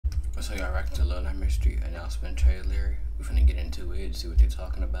So y'all reacting to Lil Nightmare Street announcement trailer. We're finna get into it, see what they're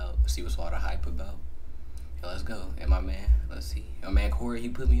talking about, see what's all the hype about. Yeah, let's go. And my man, let's see. My man Corey, he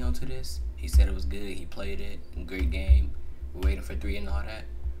put me onto this. He said it was good. He played it. Great game. We're waiting for 3 and all that.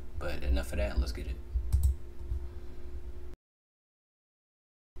 But enough of that. Let's get it.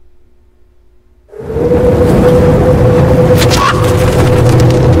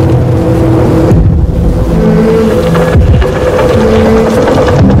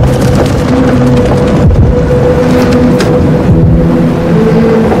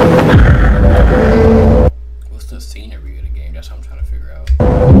 What's the scenery of the game? That's what I'm trying to figure out.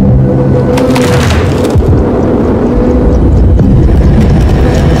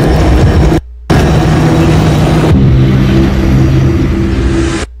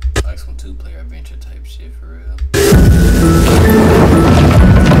 Like some 2-player adventure type shit for real.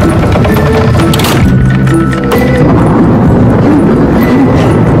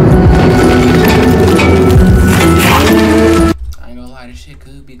 I ain't gonna lie, this shit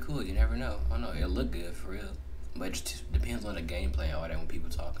could be cool. You never know. I don't know. It'll look good for real. But it just depends on the gameplay and all that when people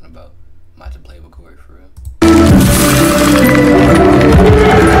talking about. I'm about to play with Corey for real.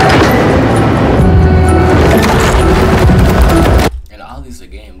 And obviously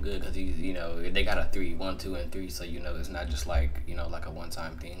the game good because you know, they got a 3, 1, 2, and 3, so you know it's not just like, you know, like a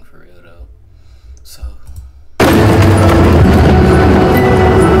one-time thing for real though. So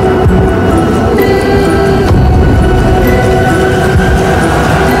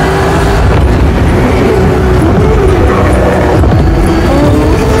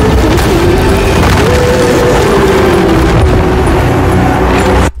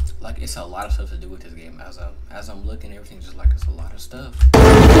it's a lot of stuff to do with this game as I'm looking. Everything just like it's a lot of stuff.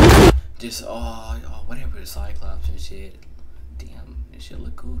 Just whatever, the Cyclops and shit. Damn, this shit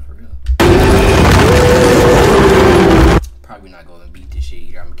look cool for real. Probably not going to beat this shit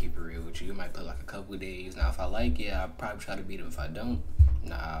either. I'm gonna keep it real with you. You might play like a couple of days. Now if I like it, I'll probably try to beat it. If I don't,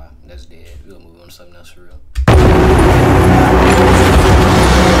 nah, that's dead. We'll move on to something else for real.